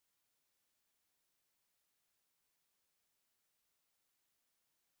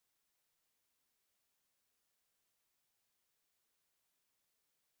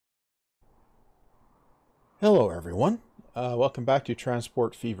Hello everyone, welcome back to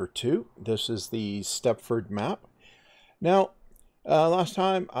Transport Fever 2. This is the Stepford map. Now, last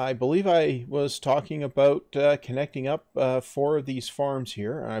time I believe I was talking about connecting up 4 of these farms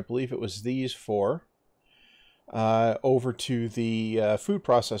here, and I believe it was these 4, over to the food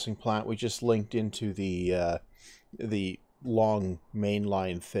processing plant we just linked into the long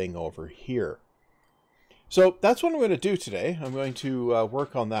mainline thing over here. So that's what I'm going to do today. I'm going to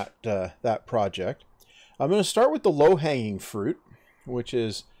work on that project. I'm going to start with the low-hanging fruit, which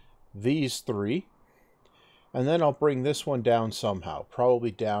is these 3. And then I'll bring this one down somehow, probably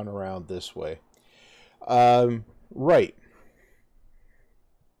down around this way. Right.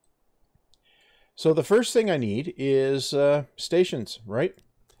 So the first thing I need is stations, right?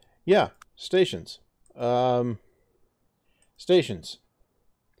 Yeah, stations. Stations.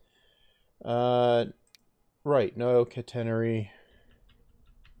 Right, no catenary.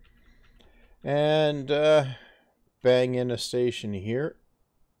 And bang in a station here.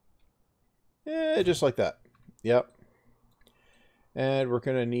 Yeah, just like that. Yep. And we're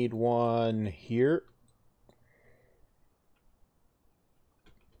going to need one here.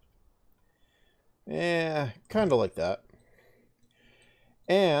 Yeah, kind of like that.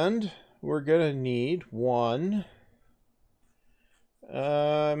 And we're going to need one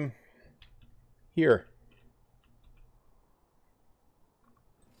here.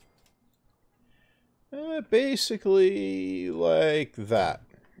 Basically like that.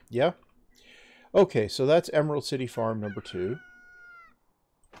 Yeah? Okay, so that's Emerald City Farm number 2.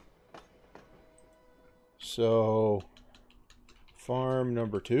 So, farm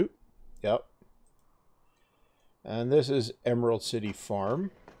number 2. Yep. And this is Emerald City Farm.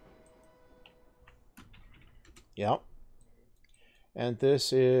 Yep. And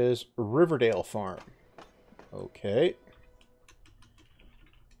this is Riverdale Farm. Okay.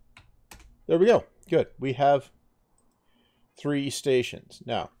 There we go. Good. We have 3 stations.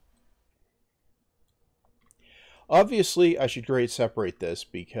 Now, obviously, I should grade separate this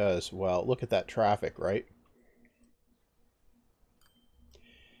because, well, look at that traffic, right?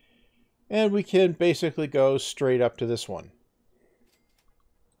 And we can basically go straight up to this one.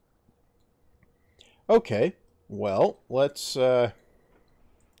 Okay. Well, let's grab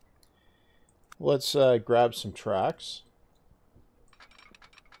some tracks.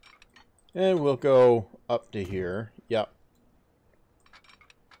 And we'll go up to here. Yep.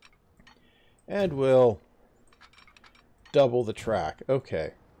 And we'll double the track.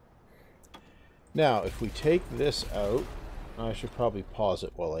 Okay. Now, if we take this out, I should probably pause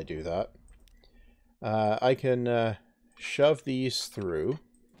it while I do that. I can shove these through.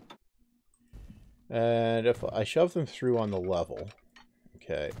 And if I shove them through on the level.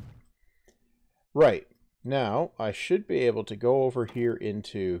 Okay. Right. Now, I should be able to go over here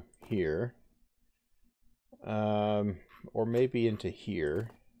into here, or maybe into here,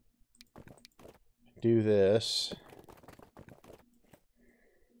 do this,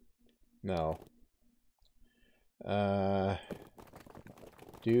 no,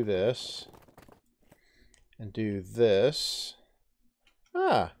 do this, and do this,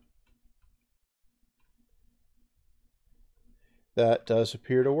 that does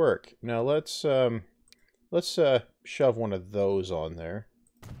appear to work. Now let's shove one of those on there.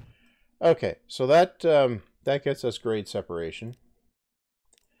 Okay, so that gets us grade separation.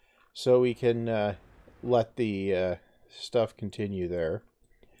 So we can let the stuff continue there.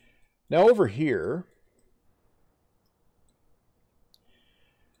 Now over here,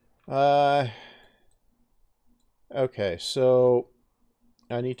 okay, so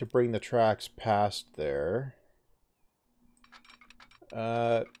I need to bring the tracks past there.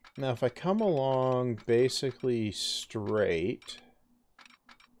 Now if I come along basically straight,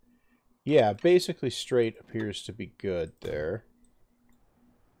 yeah, basically straight appears to be good there.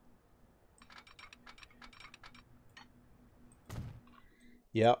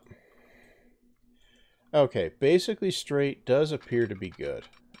 Yep. Okay, basically straight does appear to be good.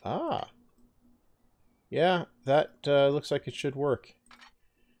 Ah. Yeah, that looks like it should work.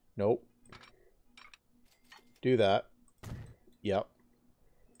 Nope. Do that. Yep.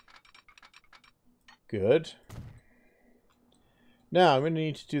 Good. Now, I'm going to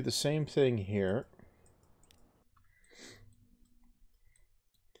need to do the same thing here.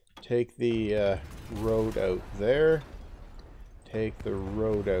 Take the road out there. Take the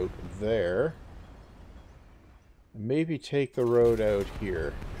road out there. Maybe take the road out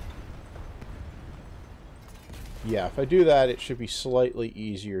here. Yeah, if I do that, it should be slightly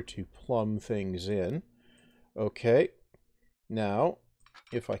easier to plumb things in. Okay. Now,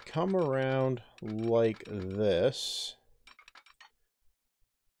 if I come around like this,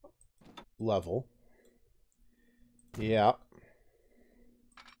 level, Yeah.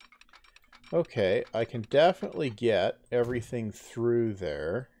 Okay, I can definitely get everything through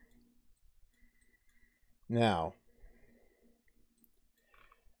there. Now,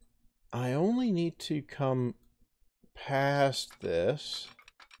 I only need to come past this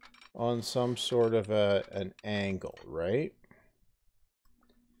on some sort of an angle, right?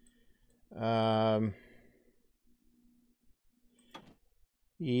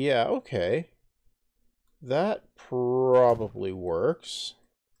 Yeah, okay. That probably works.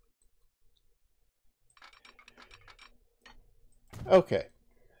 Okay,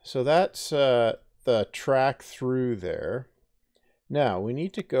 so that's the track through there. Now, we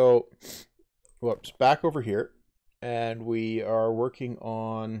need to go, whoops, back over here, and we are working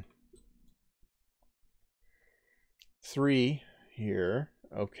on 3 here.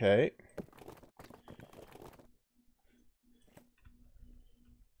 Okay.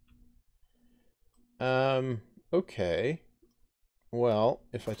 Okay. Well,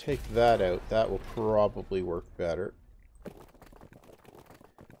 if I take that out, that will probably work better.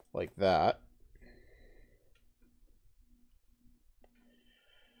 Like that.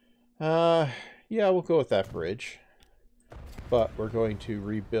 Yeah, we'll go with that bridge. But we're going to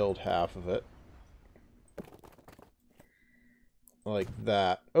rebuild half of it. Like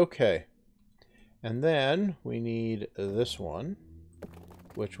that. Okay. And then we need this one,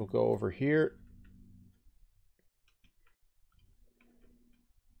 which will go over here.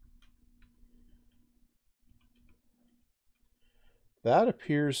 That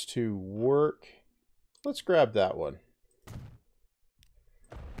appears to work. Let's grab that one.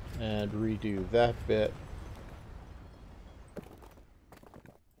 And redo that bit.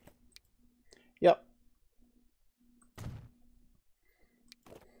 Yep.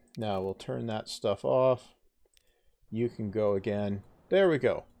 Now we'll turn that stuff off. You can go again. There we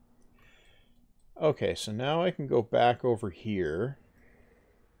go. Okay, so now I can go back over here.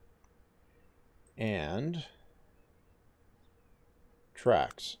 And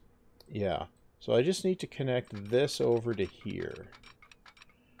tracks. Yeah. So I just need to connect this over to here.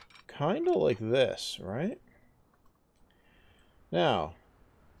 Kind of like this, right? Now,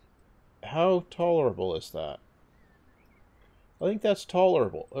 how tolerable is that? I think that's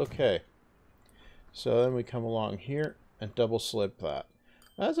tolerable. Okay. So then we come along here and double slip that.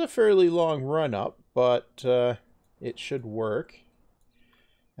 That's a fairly long run up, but it should work.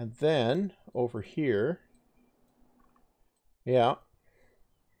 And then over here, yeah,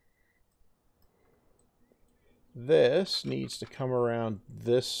 this needs to come around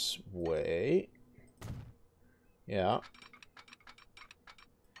this way. Yeah.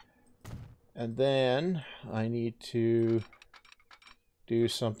 And then I need to do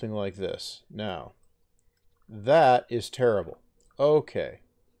something like this. Now, that is terrible. Okay.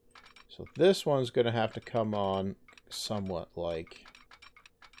 So this one's going to have to come on somewhat like...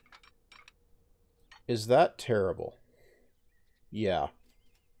 Is that terrible? Yeah.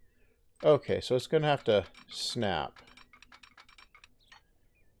 Okay, so it's going to have to snap.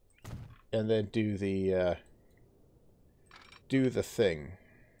 And then do the thing.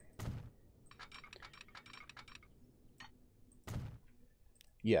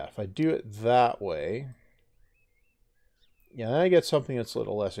 Yeah, if I do it that way... Yeah, then I get something that's a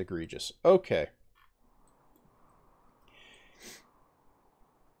little less egregious. Okay.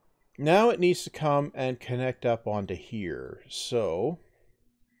 Now it needs to come and connect up onto here. So...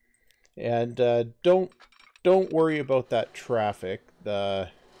 And don't worry about that traffic. You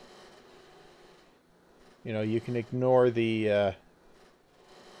know, you can ignore the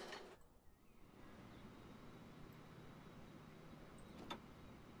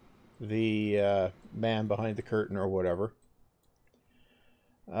man behind the curtain or whatever.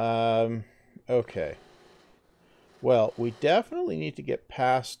 Okay. Well, we definitely need to get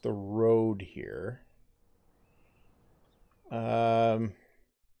past the road here.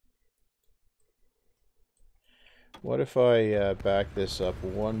 What if I back this up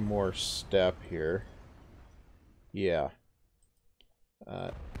one more step here? Yeah.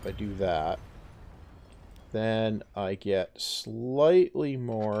 If I do that, then I get slightly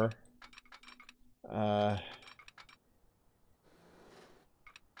more...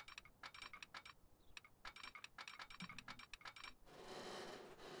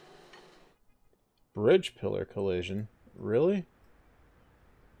 Bridge pillar collision? Really?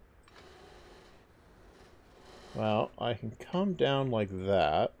 Well, I can come down like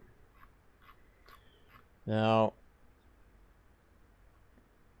that. Now,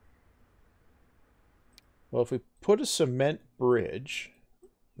 well, if we put a cement bridge,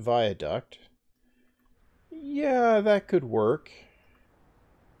 viaduct, yeah, that could work.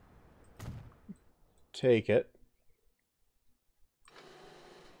 Take it.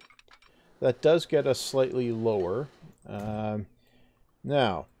 that does get us slightly lower.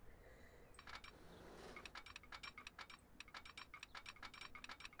 Now,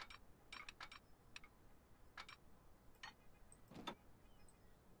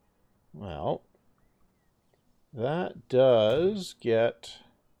 well, that does get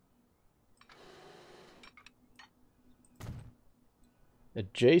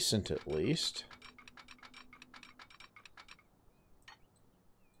adjacent at least.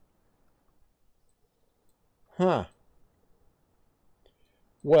 Huh.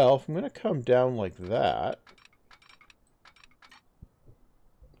 Well, if I'm going to come down like that,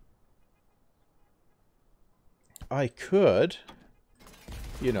 I could,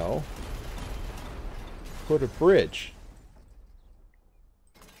 you know, put a bridge.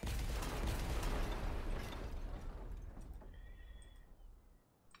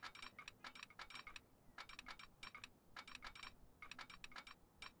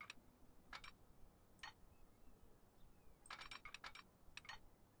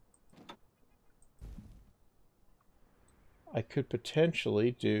 I could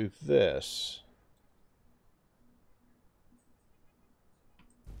potentially do this.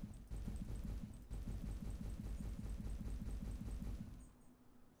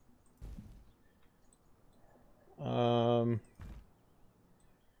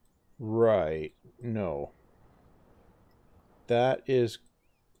 Right. No. That is...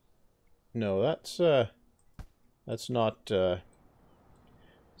 No, that's not,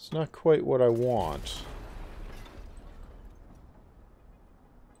 it's not quite what I want.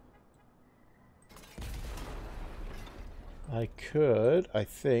 I could, I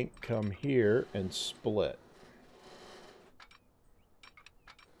think, come here and split.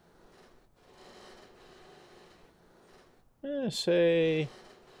 Say,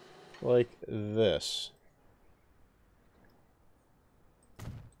 like this.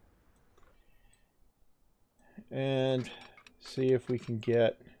 And see if we can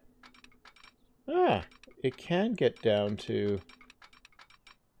get... Ah, it can get down to...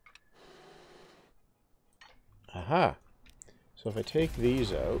 Aha! So if I take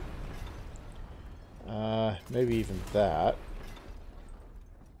these out, maybe even that,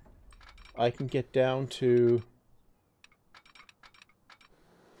 I can get down to...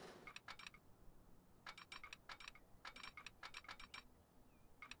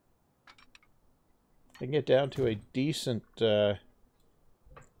 I can get down to a decent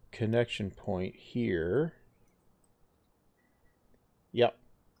connection point here. Yep.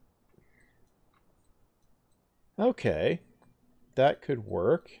 Okay. That could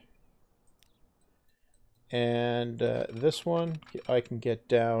work. And this one I can get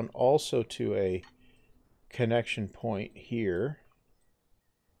down also to a connection point here.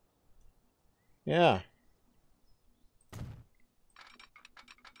 Yeah.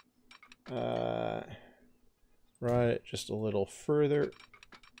 Run it just a little further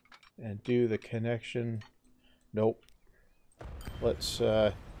and do the connection. Nope. Let's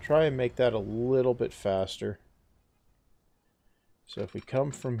try and make that a little bit faster. So if we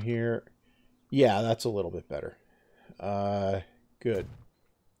come from here, yeah, that's a little bit better. Good.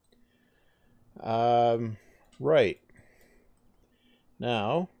 Right.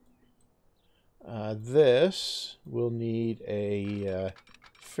 Now, this will need a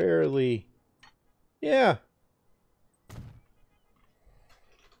fairly, yeah.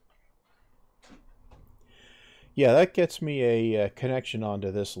 Yeah, that gets me a connection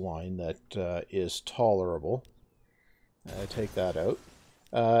onto this line that is tolerable. Take that out.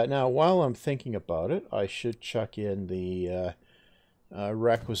 Now, while I'm thinking about it, I should chuck in the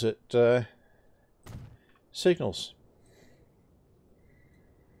requisite signals.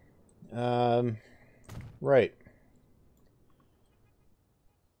 Right.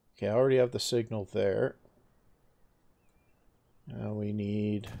 Okay, I already have the signal there. Now we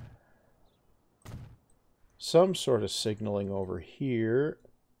need some sort of signaling over here.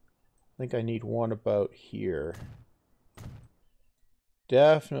 I think I need one about here.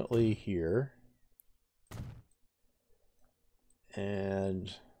 Definitely here.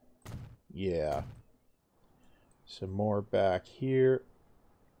 And yeah. Some more back here.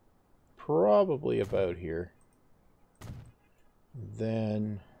 Probably about here.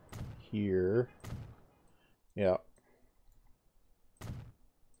 Then here. Yeah.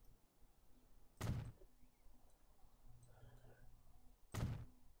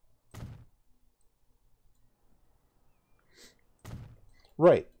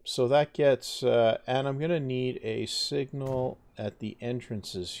 Right, so that gets, and I'm going to need a signal at the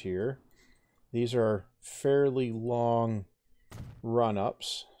entrances here. These are fairly long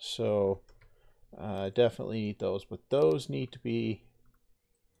run-ups, so definitely need those, but those need to be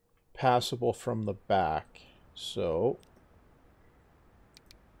passable from the back. So,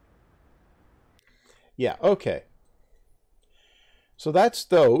 yeah, okay. So that's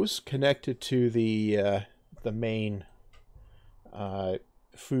those connected to the main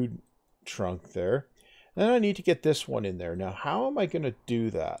food trunk there. Then I need to get this one in there. Now, how am I going to do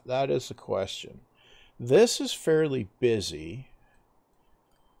that? That is the question. This is fairly busy.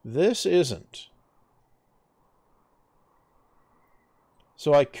 This isn't.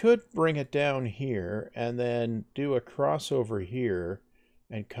 So I could bring it down here and then do a crossover here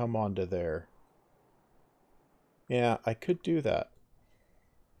and come onto there. Yeah, I could do that.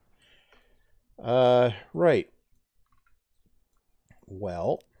 Right.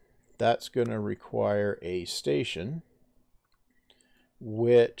 Well, that's going to require a station,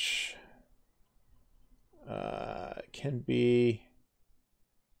 which can be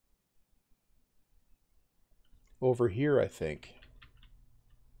over here, I think.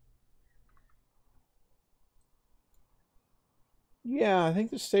 Yeah, I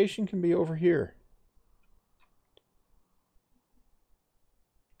think the station can be over here.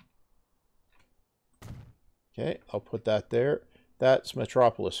 Okay, I'll put that there. That's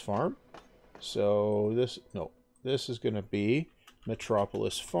Metropolis Farm. So this is going to be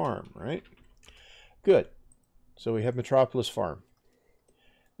Metropolis Farm, right? Good. So we have Metropolis Farm.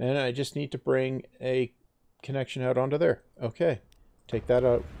 And I just need to bring a connection out onto there. Okay, take that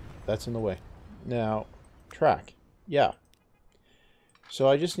out. That's in the way. Now, track. Yeah. So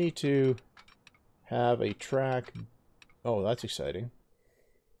I just need to have a track. Oh, that's exciting.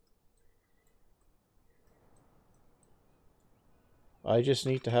 I just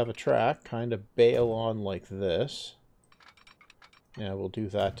need to have a track kind of bail on like this. Yeah, we'll do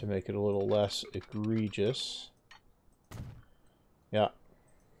that to make it a little less egregious. Yeah.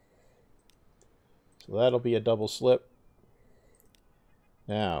 So that'll be a double slip.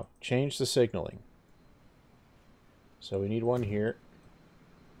 Now, change the signaling. So we need one here,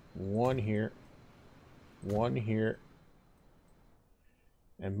 one here, one here,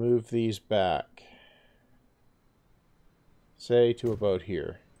 and move these back. Say to about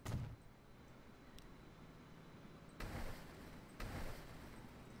here.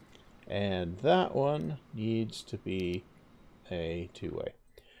 And that one needs to be a two-way.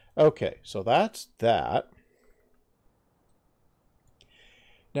 Okay, so that's that.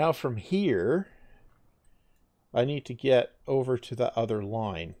 Now from here, I need to get over to the other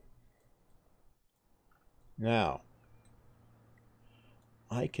line. Now,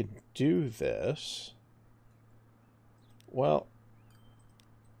 I can do this. Well,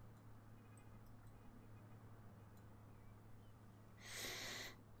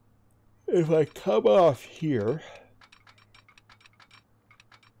 if I come off here,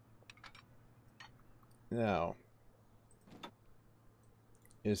 now,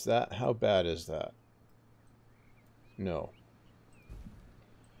 is that, how bad is that? No.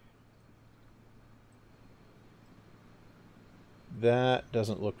 That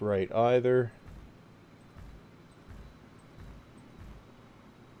doesn't look right either.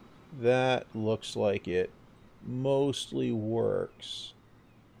 That looks like it mostly works.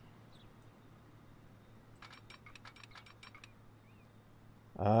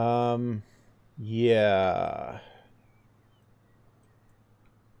 Yeah.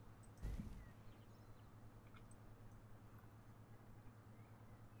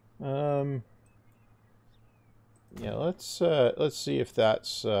 Yeah, let's see if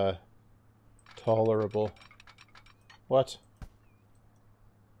that's tolerable. What?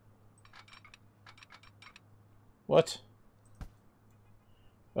 What?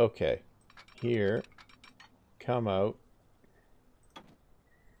 Okay. Here. Come out.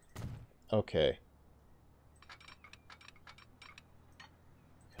 Okay.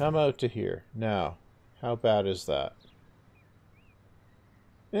 Come out to here. Now, how bad is that?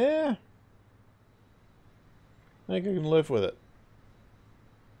 Yeah. I think I can live with it.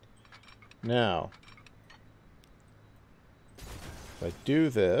 Now, if I do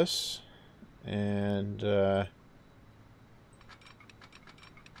this, and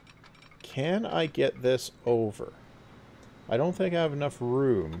can I get this over? I don't think I have enough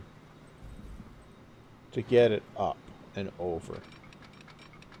room to get it up and over.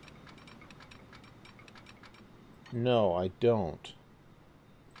 No, I don't.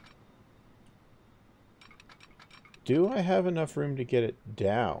 Do I have enough room to get it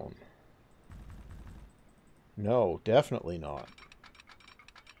down? No, definitely not.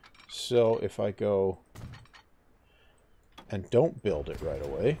 So if I go and don't build it right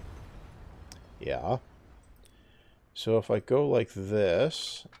away, yeah. So if I go like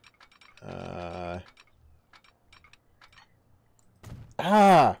this,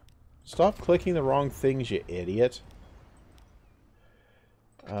 Stop clicking the wrong things, you idiot.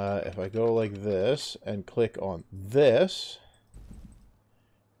 If I go like this and click on this...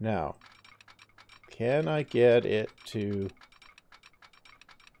 Now, can I get it to...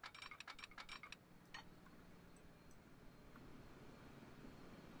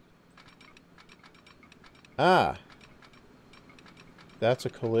 Ah! That's a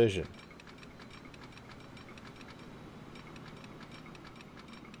collision.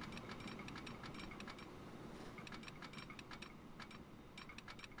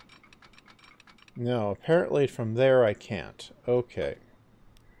 No, apparently from there I can't. Okay.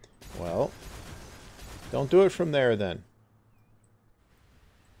 Well, don't do it from there then.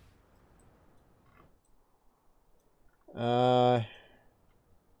 Well,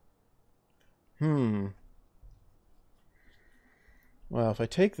 if I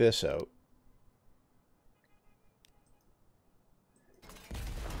take this out,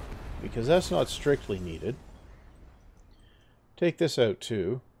 because that's not strictly needed. Take this out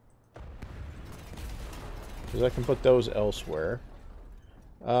too, because I can put those elsewhere.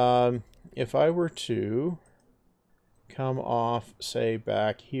 If I were to come off, say,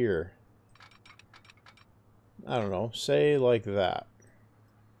 back here, I don't know, say like that,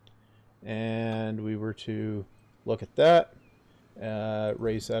 and we were to look at that,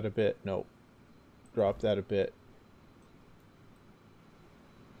 raise that a bit, no, drop that a bit.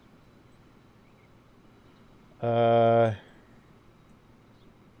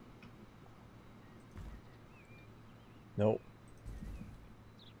 Nope.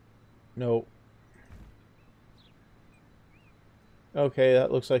 Nope. Okay,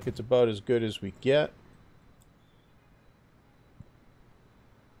 that looks like it's about as good as we get.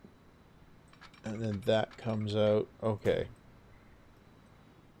 And then that comes out. Okay.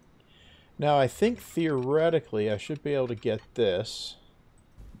 Now, I think theoretically I should be able to get this.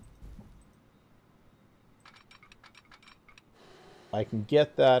 I can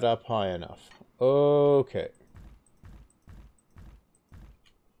get that up high enough. Okay.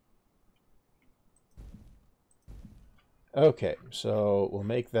 Okay, so we'll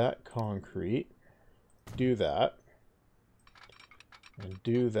make that concrete. Do that. And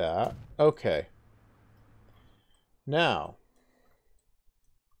do that. Okay. Now,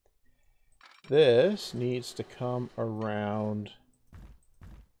 this needs to come around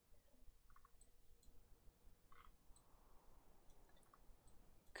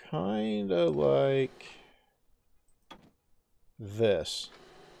kind of like this.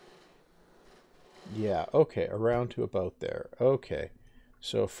 Yeah, okay, around to about there. Okay,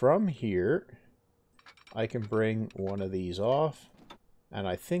 so from here, I can bring one of these off, and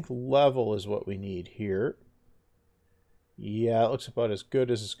I think level is what we need here. Yeah, it looks about as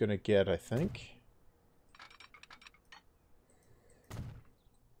good as it's going to get, I think.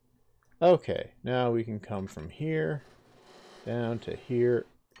 Okay, now we can come from here down to here.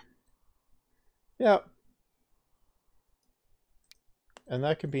 Yep. And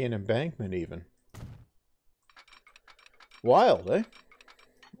that could be an embankment even. Wild, eh?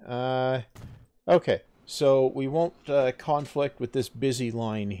 Okay, so we won't conflict with this busy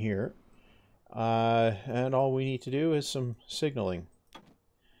line here. And all we need to do is some signaling.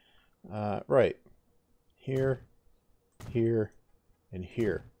 Right. Here, here, and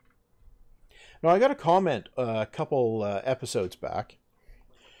here. Now, I got a comment a couple episodes back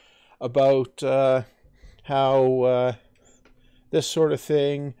about how this sort of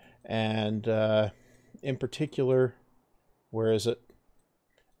thing, and in particular, where is it?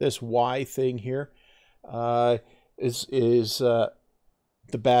 This Y thing here is a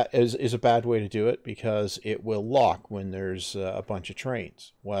bad way to do it because it will lock when there's a bunch of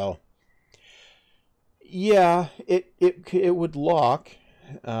trains. Well, yeah, it would lock.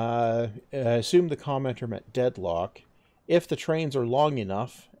 I assume the commenter meant deadlock if the trains are long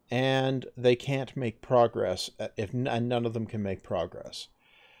enough and they can't make progress. And none of them can make progress.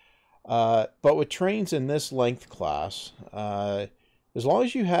 But with trains in this length class, as long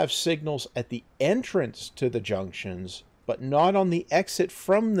as you have signals at the entrance to the junctions, but not on the exit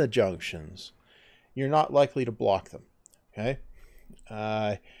from the junctions, you're not likely to block them. Okay,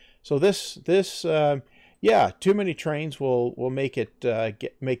 so yeah, too many trains will make it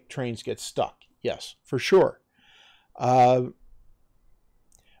make trains get stuck. Yes, for sure. But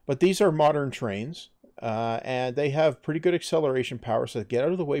these are modern trains. And they have pretty good acceleration power, so they get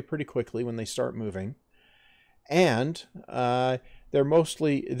out of the way pretty quickly when they start moving. And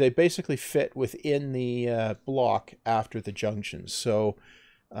they basically fit within the block after the junctions. So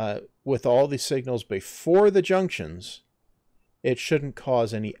with all the signals before the junctions, it shouldn't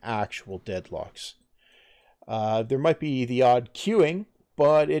cause any actual deadlocks. There might be the odd queuing,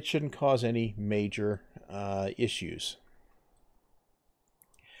 but it shouldn't cause any major issues.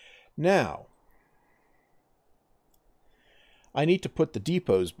 Now, I need to put the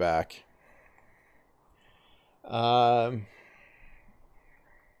depots back.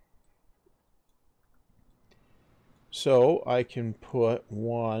 So I can put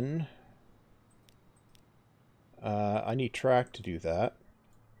one. I need track to do that.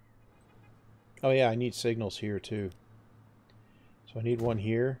 Oh yeah, I need signals here too. So I need one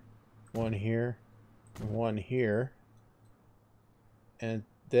here, and one here. And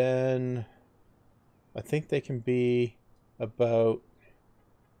then I think they can be about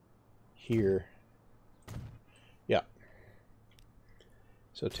here. Yeah.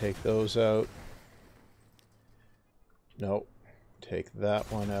 So take those out. No. Take that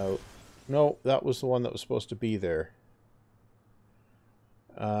one out. No, that was the one that was supposed to be there.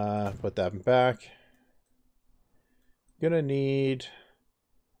 Put that back. Gonna need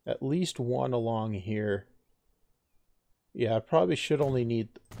at least one along here. Yeah, I probably should only need...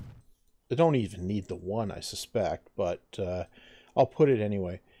 I don't even need the one, I suspect, but I'll put it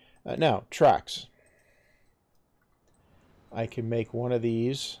anyway. Now, tracks. I can make one of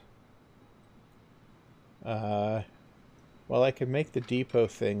these. Well, I can make the depot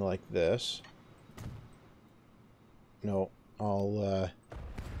thing like this. No, I'll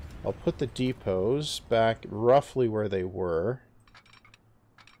put the depots back roughly where they were.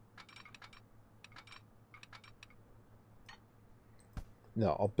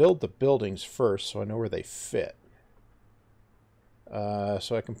 No, I'll build the buildings first so I know where they fit.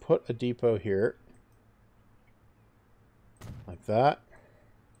 So I can put a depot here. Like that.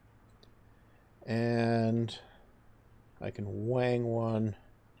 And I can wang one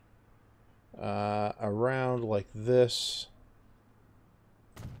around like this.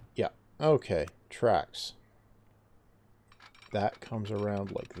 Yeah, okay, tracks. That comes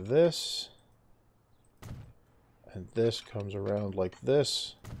around like this. And this comes around like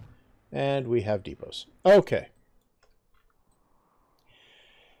this. And we have depots. Okay.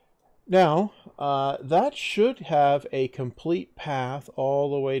 Now, that should have a complete path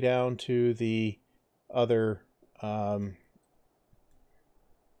all the way down to the other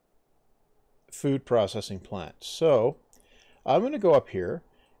food processing plant. So, I'm going to go up here,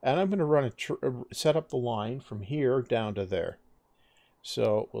 and I'm going to run set up the line from here down to there.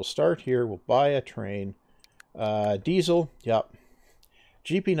 So, we'll start here. We'll buy a train. Diesel, yep.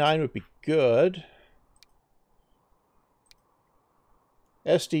 GP9 would be good.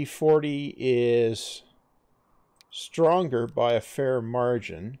 SD40 is stronger by a fair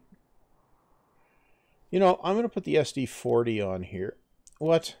margin. You know, I'm going to put the SD40 on here.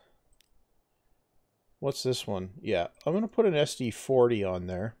 What? What's this one? Yeah, I'm going to put an SD40 on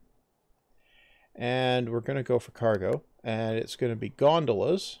there. And we're going to go for cargo. And it's going to be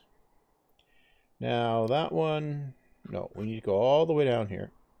gondolas. Now, that one... No, we need to go all the way down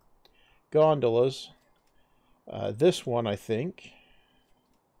here. Gondolas. This one, I think...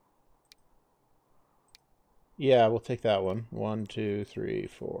 Yeah, we'll take that one. 1, 2, 3,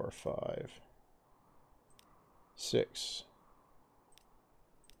 4, 5, 6.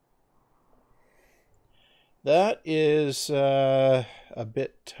 That is a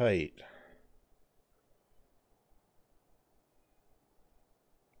bit tight.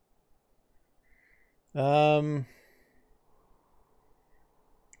 Um,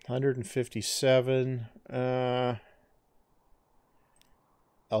 157.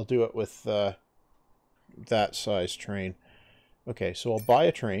 I'll do it with that size train. Okay, so I'll buy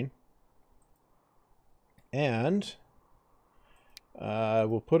a train. And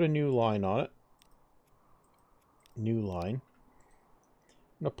we'll put a new line on it. New line.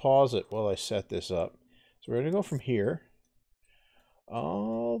 I'm going to pause it while I set this up. So we're going to go from here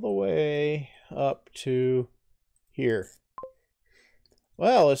all the way up to here.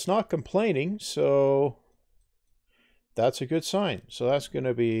 Well, it's not complaining, so that's a good sign. So that's going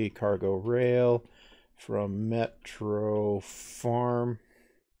to be cargo rail from Metro Farm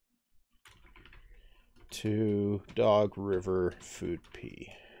to Dog River Food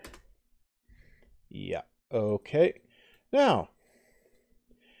P. Yeah, okay. Now,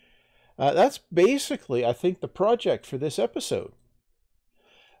 that's basically, I think, the project for this episode.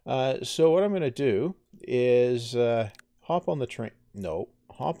 So what I'm going to do is hop on the train. No,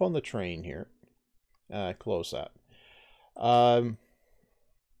 hop on the train here. Close that.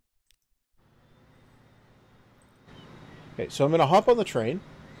 Okay, so I'm going to hop on the train,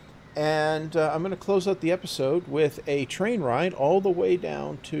 and I'm going to close out the episode with a train ride all the way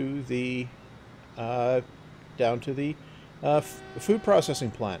down to the food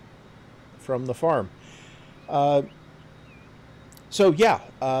processing plant from the farm. So yeah,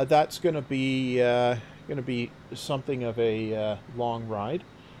 that's going to be something of a long ride.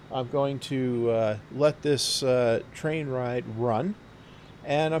 I'm going to let this train ride run,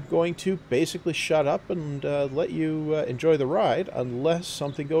 and I'm going to basically shut up and let you enjoy the ride unless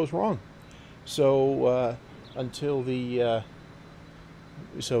something goes wrong. So until the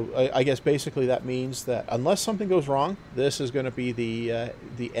I guess basically that means that unless something goes wrong, this is going to be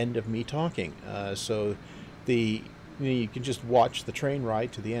the end of me talking. So the you can just watch the train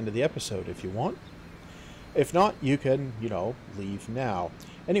ride to the end of the episode if you want. If not, you can, leave now.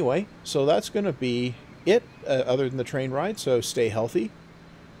 Anyway, so that's going to be it, other than the train ride. So stay healthy.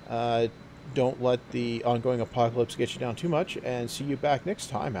 Uh, don't let the ongoing apocalypse get you down too much, and see you back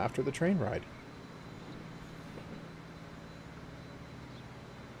next time after the train ride.